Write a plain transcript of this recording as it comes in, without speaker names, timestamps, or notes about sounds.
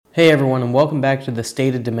Hey everyone, and welcome back to the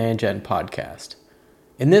State of Demand Gen podcast.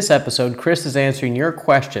 In this episode, Chris is answering your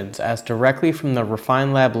questions asked directly from the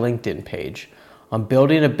Refine Lab LinkedIn page on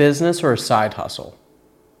building a business or a side hustle.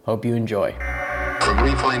 Hope you enjoy. From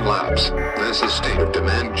Refine Labs, this is State of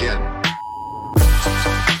Demand Gen.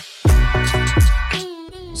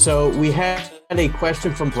 So we had a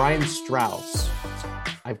question from Brian Strauss.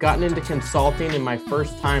 I've gotten into consulting in my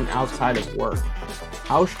first time outside of work.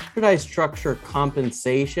 How should I structure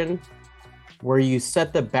compensation where you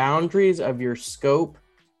set the boundaries of your scope,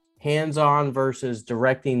 hands-on versus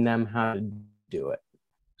directing them how to do it?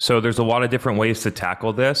 So there's a lot of different ways to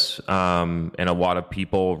tackle this. And a lot of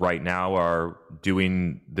people right now are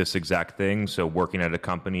doing this exact thing. So working at a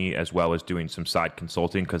company as well as doing some side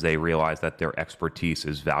consulting because they realize that their expertise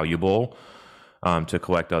is valuable to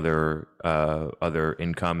collect other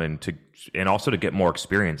income and also to get more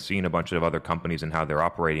experience. Seeing a bunch of other companies and how they're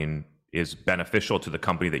operating is beneficial to the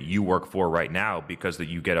company that you work for right now because that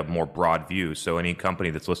you get a more broad view. So any company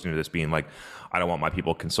that's listening to this being like, I don't want my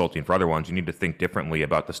people consulting for other ones, you need to think differently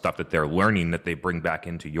about the stuff that they're learning that they bring back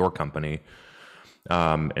into your company.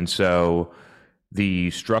 And so the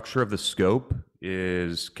structure of the scope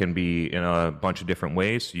can be in a bunch of different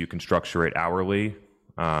ways. So you can structure it hourly.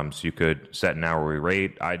 So you could set an hourly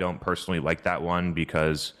rate. I don't personally like that one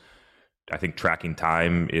because I think tracking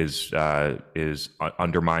time is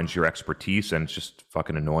undermines your expertise and it's just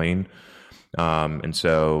fucking annoying. And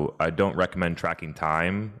so I don't recommend tracking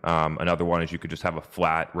time. Another one is you could just have a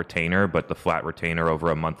flat retainer, but the flat retainer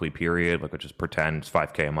over a monthly period, like just pretend it's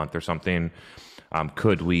 $5,000 a month or something,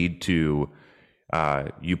 could lead to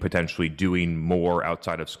you potentially doing more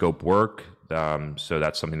outside of scope work. So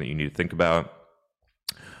that's something that you need to think about.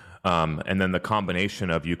 And then the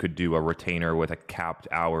combination of you could do a retainer with a capped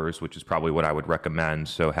hours, which is probably what I would recommend.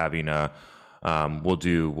 So having we'll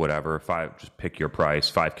do whatever, just pick your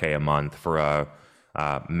price, $5,000 a month for a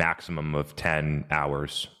maximum of 10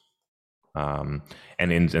 hours. And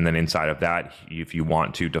then inside of that, if you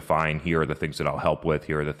want to define, here are the things that I'll help with,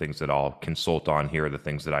 here are the things that I'll consult on, here are the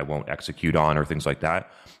things that I won't execute on, or things like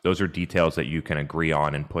that. Those are details that you can agree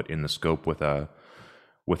on and put in the scope with a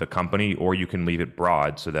company, or you can leave it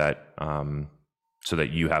broad so that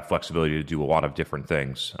you have flexibility to do a lot of different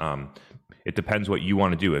things. It depends what you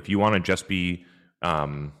want to do. If you want to just be,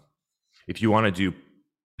 if you want to do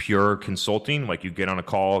pure consulting, like you get on a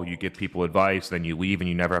call, you give people advice, then you leave and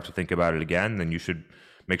you never have to think about it again, then you should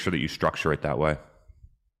make sure that you structure it that way.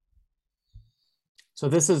 So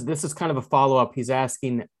this is kind of a follow-up. He's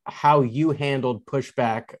asking how you handled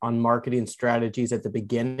pushback on marketing strategies at the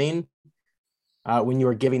beginning when you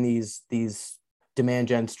were giving these demand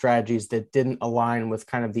gen strategies that didn't align with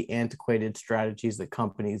kind of the antiquated strategies that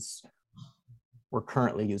companies were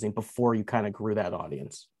currently using before you kind of grew that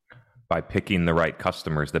audience? By picking the right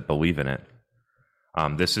customers that believe in it.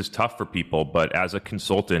 This is tough for people, but as a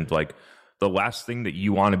consultant, like the last thing that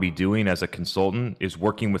you want to be doing as a consultant is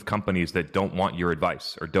working with companies that don't want your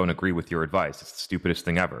advice or don't agree with your advice. It's the stupidest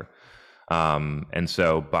thing ever. And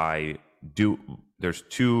so there's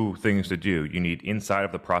two things to do. You need inside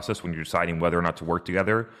of the process when you're deciding whether or not to work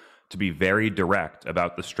together to be very direct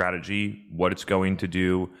about the strategy, what it's going to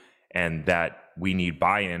do, and that we need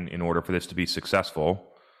buy-in in order for this to be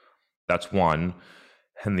successful. That's one.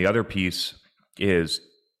 And the other piece is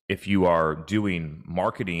if you are doing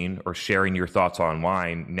marketing or sharing your thoughts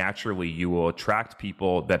online, naturally you will attract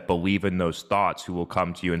people that believe in those thoughts who will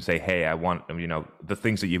come to you and say, hey, I want, the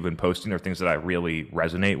things that you've been posting are things that I really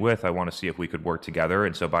resonate with. I want to see if we could work together.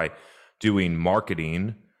 And so by doing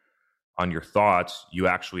marketing on your thoughts, you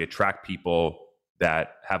actually attract people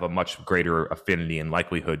that have a much greater affinity and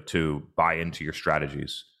likelihood to buy into your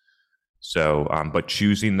strategies. So, but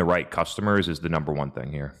choosing the right customers is the number one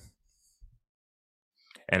thing here.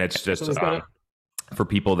 And it's just for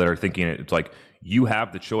people that are thinking it's like you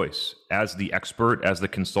have the choice as the expert, as the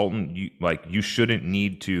consultant. You shouldn't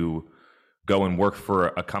need to go and work for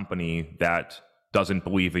a company that doesn't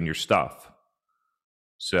believe in your stuff.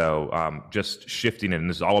 So just shifting it, and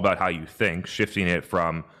this is all about how you think, shifting it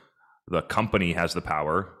from the company has the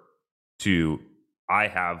power to I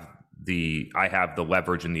have the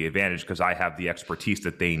leverage and the advantage because I have the expertise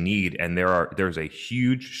that they need. And there's a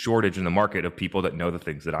huge shortage in the market of people that know the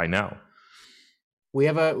things that I know. We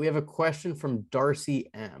have a question from Darcy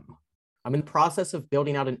M. I'm in the process of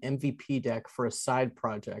building out an MVP deck for a side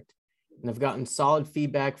project, and I've gotten solid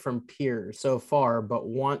feedback from peers so far, but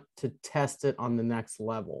want to test it on the next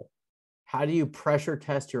level. How do you pressure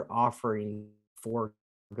test your offering before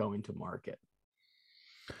going to market?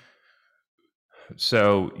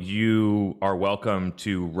 So you are welcome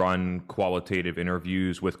to run qualitative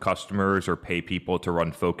interviews with customers or pay people to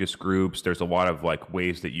run focus groups. There's a lot of like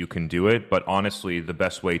ways that you can do it, but honestly, the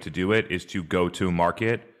best way to do it is to go to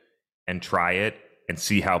market and try it and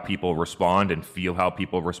see how people respond and feel how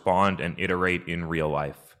people respond and iterate in real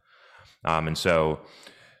life. And so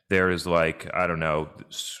there is like, I don't know,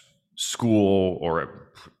 school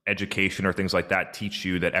or education or things like that teach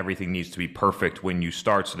you that everything needs to be perfect when you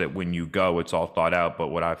start so that when you go, it's all thought out. But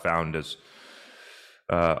what I found as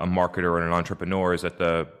a marketer and an entrepreneur is that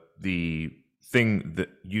the thing that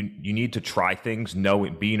you need to try things,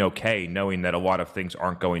 being okay, knowing that a lot of things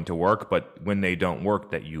aren't going to work, but when they don't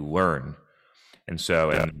work, that you learn. And so,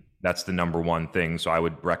 and that's the number one thing. So I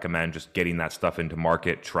would recommend just getting that stuff into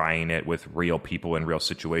market, trying it with real people in real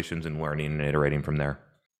situations and learning and iterating from there.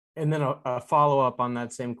 And then a follow-up on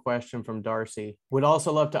that same question from Darcy. Would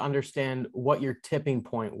also love to understand what your tipping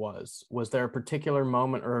point was. Was there a particular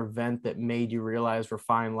moment or event that made you realize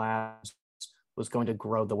Refine Labs was going to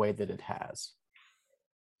grow the way that it has?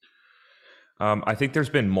 I think there's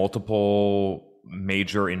been multiple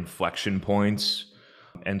major inflection points.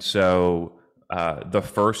 And so the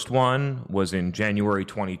first one was in January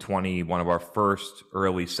 2020, one of our first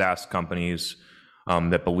early SaaS companies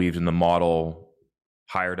that believed in the model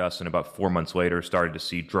hired us, and about 4 months later started to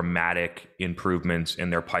see dramatic improvements in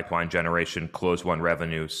their pipeline generation, close one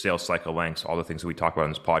revenue, sales cycle lengths, all the things that we talk about on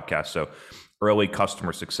this podcast. So early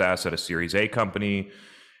customer success at a Series A company,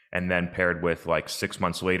 and then paired with like 6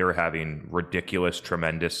 months later having ridiculous,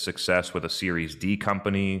 tremendous success with a Series D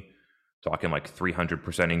company, talking like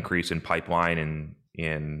 300% increase in pipeline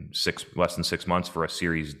in less than 6 months for a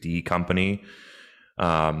Series D company.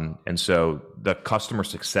 And so the customer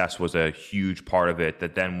success was a huge part of it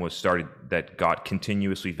that got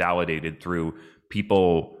continuously validated through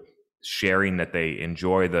people sharing that they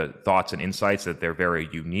enjoy the thoughts and insights, that they're very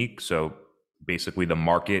unique. So basically the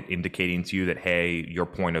market indicating to you that, hey, your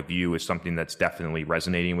point of view is something that's definitely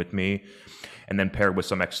resonating with me. And then paired with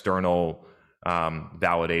some external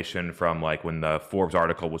validation from like when the Forbes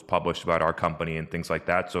article was published about our company and things like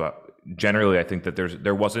that. So generally, I think that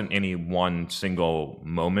there wasn't any one single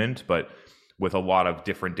moment, but with a lot of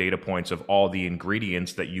different data points of all the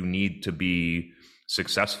ingredients that you need to be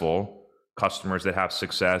successful, customers that have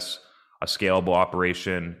success, a scalable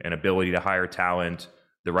operation, an ability to hire talent,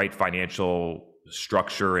 the right financial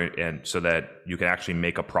structure, and so that you can actually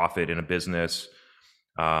make a profit in a business,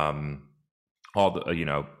 all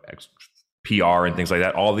the, PR and things like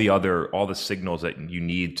that, all the signals that you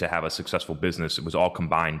need to have a successful business, it was all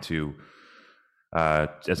combined to,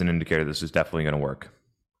 as an indicator, this is definitely going to work.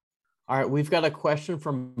 All right, we've got a question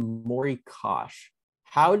from Maury Kosh.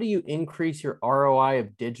 How do you increase your ROI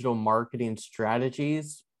of digital marketing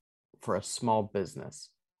strategies for a small business?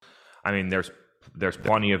 I mean, there's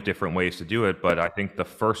plenty of different ways to do it, but I think the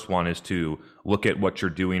first one is to look at what you're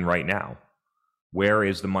doing right now. Where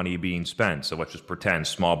is the money being spent? So let's just pretend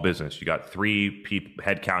small business. You got 3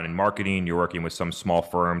 headcount in marketing. You're working with some small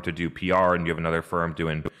firm to do PR, and you have another firm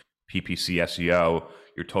doing PPC SEO.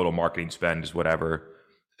 Your total marketing spend is whatever,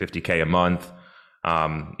 $50K a month.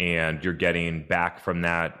 And you're getting back from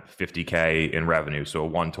that $50K in revenue. So a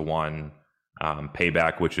 1-to-1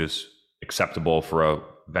 payback, which is acceptable for a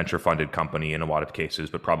venture funded company in a lot of cases,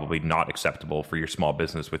 but probably not acceptable for your small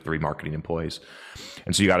business with 3 marketing employees.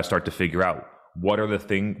 And so you got to start to figure out, where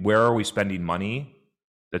are we spending money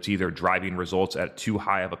that's either driving results at too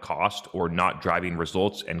high of a cost or not driving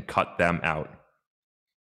results, and cut them out.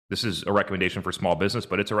 This is a recommendation for small business,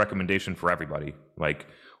 but it's a recommendation for everybody. Like,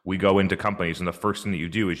 we go into companies and the first thing that you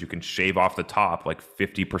do is you can shave off the top like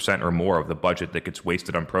 50% or more of the budget that gets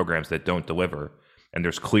wasted on programs that don't deliver. And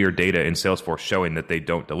there's clear data in Salesforce showing that they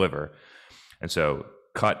don't deliver. And so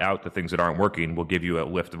cut out the things that aren't working will give you a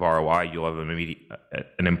lift of ROI. You'll have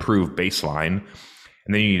an improved baseline.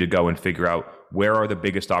 And then you need to go and figure out, where are the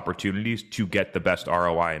biggest opportunities to get the best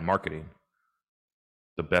ROI in marketing?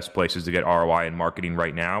 The best places to get ROI in marketing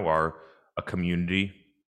right now are a community,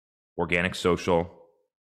 organic social,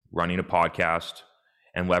 running a podcast,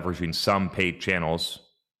 and leveraging some paid channels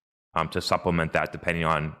to supplement that, depending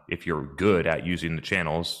on if you're good at using the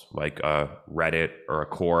channels, like Reddit or a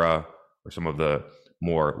Quora or some of the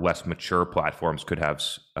less mature platforms could have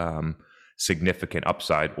significant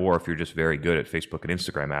upside, or if you're just very good at Facebook and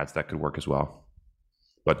Instagram ads, that could work as well.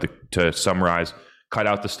 But to summarize, cut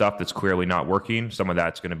out the stuff that's clearly not working. Some of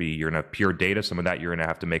that's going to be, you're going to have pure data. Some of that you're going to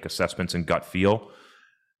have to make assessments and gut feel,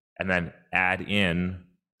 and then add in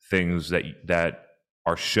things that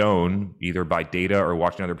are shown either by data or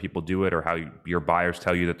watching other people do it, or how your buyers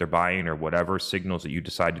tell you that they're buying, or whatever signals that you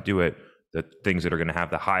decide to do it. the things that are going to have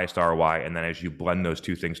the highest ROI. And then as you blend those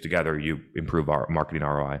two things together, you improve our marketing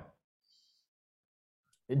ROI.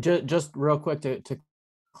 Just real quick to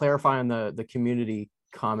clarify on the community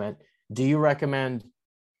comment, do you recommend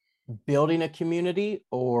building a community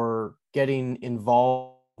or getting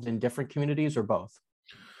involved in different communities, or both?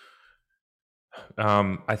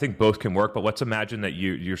 I think both can work, but let's imagine that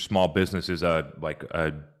your small business is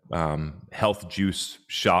a health juice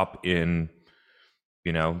shop in,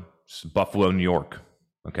 Buffalo, New York.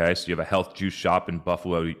 Okay, so you have a health juice shop in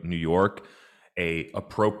Buffalo, New York. A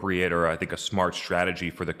appropriate, or I think a smart strategy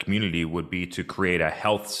for the community would be to create a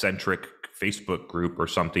health-centric Facebook group or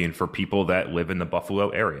something for people that live in the Buffalo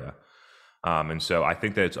area. And so I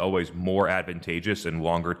think that it's always more advantageous and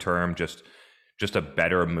longer term, just a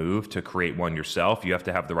better move to create one yourself. You have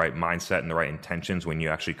to have the right mindset and the right intentions when you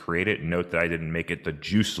actually create it. Note that I didn't make it the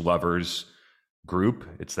juice lovers group.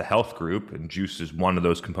 It's the health group, and juice is one of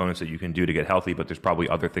those components that you can do to get healthy, but there's probably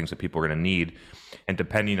other things that people are going to need. And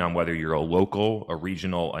depending on whether you're a local, a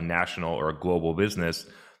regional, a national, or a global business,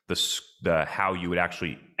 the how you would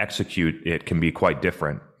actually execute it can be quite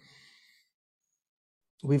different.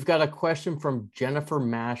 We've got a question from Jennifer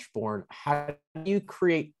Mashborn. How do you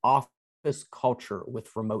create office culture with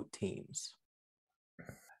remote teams?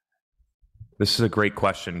 This is a great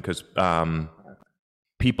question because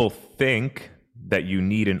people think that you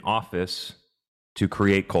need an office to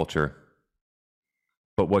create culture.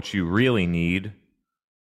 But what you really need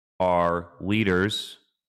are leaders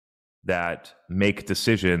that make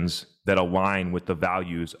decisions that align with the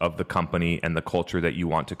values of the company and the culture that you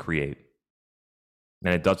want to create.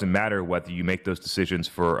 And it doesn't matter whether you make those decisions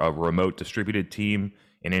for a remote distributed team,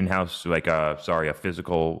 an in-house, a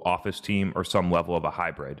physical office team, or some level of a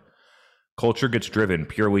hybrid. Culture gets driven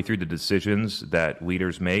purely through the decisions that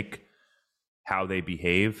leaders make, how they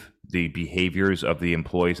behave, the behaviors of the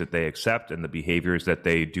employees that they accept, and the behaviors that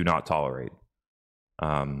they do not tolerate.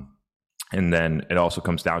 And then it also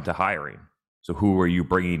comes down to hiring. So who are you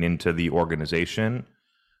bringing into the organization?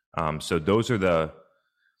 So those are the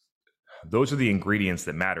ingredients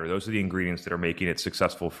that matter. Those are the ingredients that are making it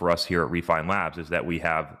successful for us here at Refine Labs, is that we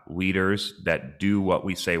have leaders that do what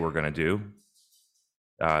we say we're going to do,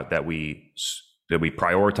 that we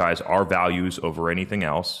prioritize our values over anything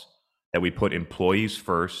else, that we put employees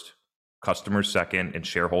first, customers second, and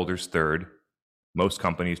shareholders third. Most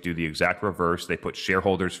companies do the exact reverse. They put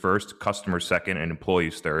shareholders first, customers second, and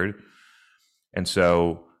employees third. And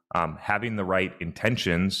so having the right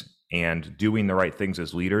intentions and doing the right things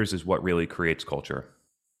as leaders is what really creates culture.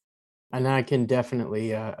 And I can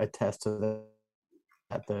definitely attest to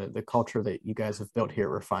that. The culture that you guys have built here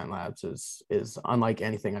at Refine Labs is unlike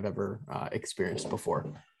anything I've ever experienced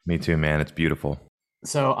before. Me too, man. It's beautiful.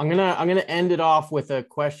 So I'm gonna end it off with a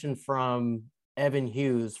question from Evan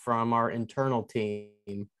Hughes from our internal team.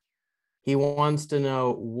 He wants to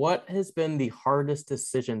know, what has been the hardest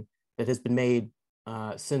decision that has been made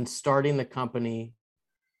since starting the company,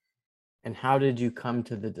 and how did you come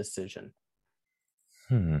to the decision?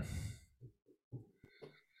 The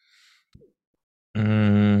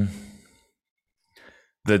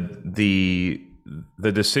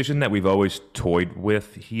decision that we've always toyed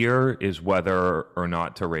with here is whether or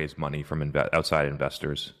not to raise money from outside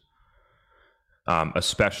investors.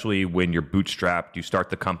 Especially when you're bootstrapped, you start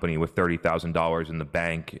the company with $30,000 in the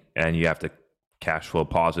bank, and you have to cash flow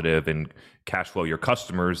positive and cash flow your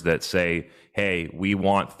customers that say, hey, we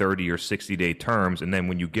want 30 or 60-day terms. And then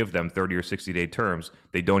when you give them 30 or 60-day terms,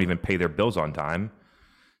 they don't even pay their bills on time.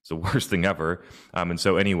 It's the worst thing ever. And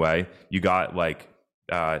so anyway, you got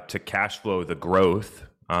to cash flow the growth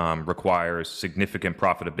requires significant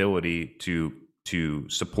profitability to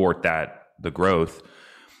support the growth.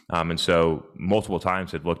 And so multiple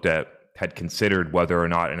times had considered whether or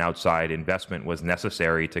not an outside investment was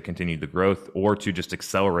necessary to continue the growth, or to just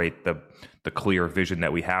accelerate the clear vision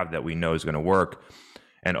that we have that we know is going to work,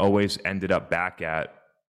 and always ended up back at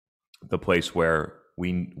the place where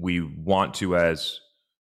we want to, as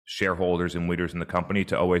shareholders and leaders in the company,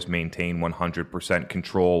 to always maintain 100%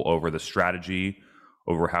 control over the strategy,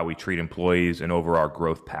 over how we treat employees, and over our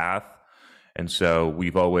growth path. And so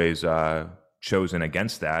we've always chosen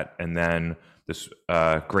against that. And then this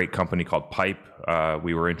great company called Pipe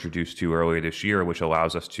we were introduced to earlier this year, which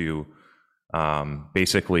allows us to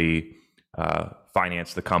basically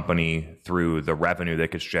finance the company through the revenue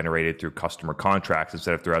that gets generated through customer contracts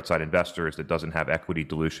instead of through outside investors, that doesn't have equity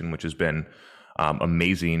dilution, which has been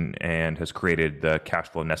amazing and has created the cash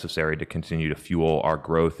flow necessary to continue to fuel our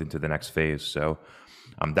growth into the next phase. So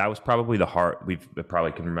that was probably we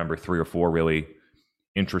probably can remember 3 or 4 really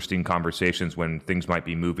interesting conversations when things might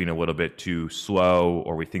be moving a little bit too slow,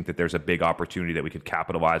 or we think that there's a big opportunity that we could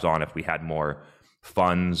capitalize on if we had more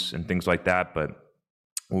funds and things like that. But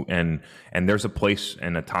and there's a place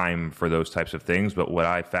and a time for those types of things. But what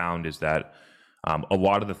I found is that a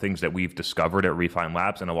lot of the things that we've discovered at Refine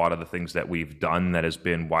Labs and a lot of the things that we've done that has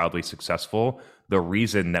been wildly successful, the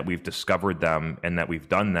reason that we've discovered them and that we've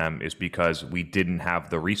done them is because we didn't have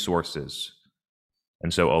the resources.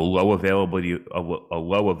 And so a low availability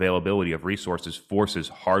of resources forces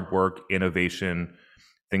hard work, innovation,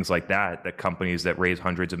 things like that companies that raise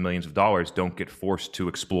hundreds of millions of dollars don't get forced to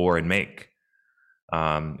explore and make.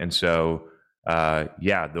 That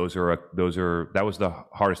was the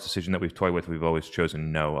hardest decision that we've toyed with. We've always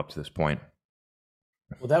chosen no up to this point.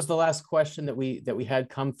 Well, that was the last question that we had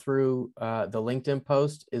come through the LinkedIn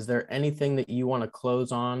post. Is there anything that you want to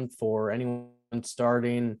close on for anyone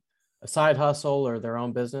starting a side hustle or their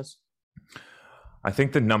own business? I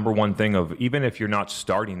think the number one thing of, even if you're not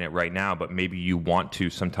starting it right now, but maybe you want to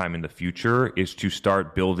sometime in the future, is to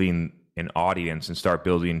start building an audience and start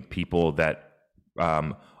building people that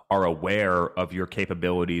are aware of your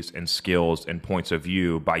capabilities and skills and points of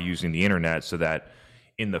view by using the internet, so that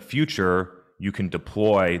in the future you can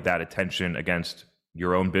deploy that attention against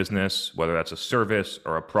your own business, whether that's a service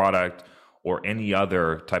or a product or any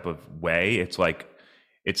other type of way.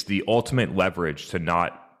 It's the ultimate leverage to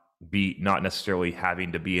not necessarily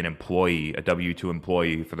having to be an employee, a W-2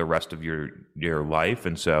 employee for the rest of your life.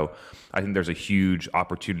 And so I think there's a huge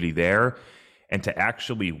opportunity there. And to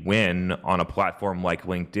actually win on a platform like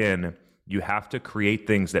LinkedIn, you have to create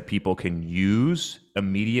things that people can use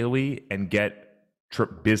immediately and get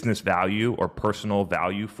business value or personal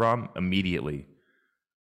value from immediately.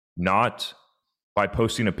 Not by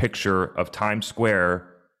posting a picture of Times Square,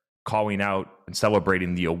 calling out and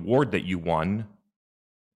celebrating the award that you won.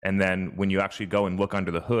 And then when you actually go and look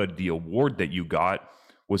under the hood, the award that you got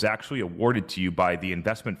was actually awarded to you by the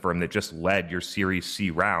investment firm that just led your Series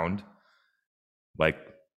C round.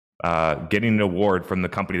 Getting an award from the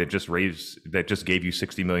company that just gave you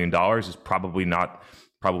 $60 million is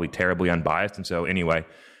probably terribly unbiased. And so anyway,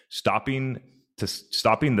 stopping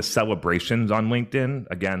the celebrations on LinkedIn,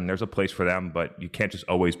 again, there's a place for them, but you can't just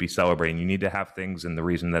always be celebrating. You need to have things. And the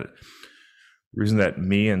reason that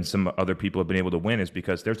me and some other people have been able to win is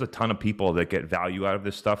because there's a ton of people that get value out of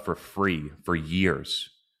this stuff for free for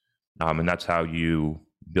years. And that's how you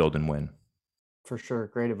build and win. For sure.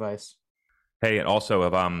 Great advice. Hey, and also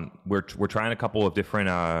we're trying a couple of different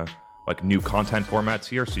new content formats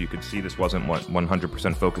here, so you could see this wasn't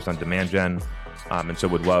 100% focused on demand gen, and so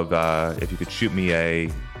would love if you could shoot me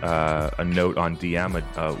a note on DM,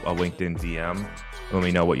 a LinkedIn DM. Let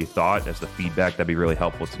me know what you thought as the feedback. That'd be really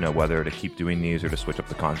helpful to know whether to keep doing these or to switch up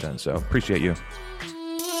the content. So appreciate you.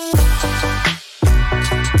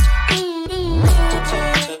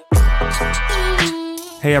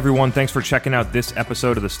 Hey everyone, thanks for checking out this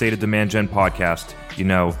episode of the State of Demand Gen podcast.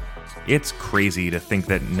 It's crazy to think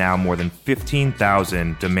that now more than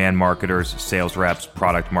 15,000 demand marketers, sales reps,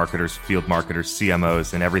 product marketers, field marketers,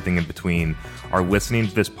 CMOs, and everything in between are listening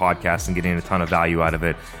to this podcast and getting a ton of value out of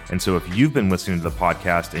it. And so if you've been listening to the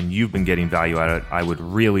podcast and you've been getting value out of it, I would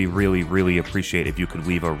really, really, really appreciate if you could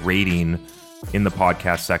leave a rating in the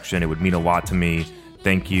podcast section. It would mean a lot to me.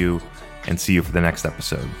 Thank you, and see you for the next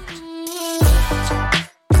episode.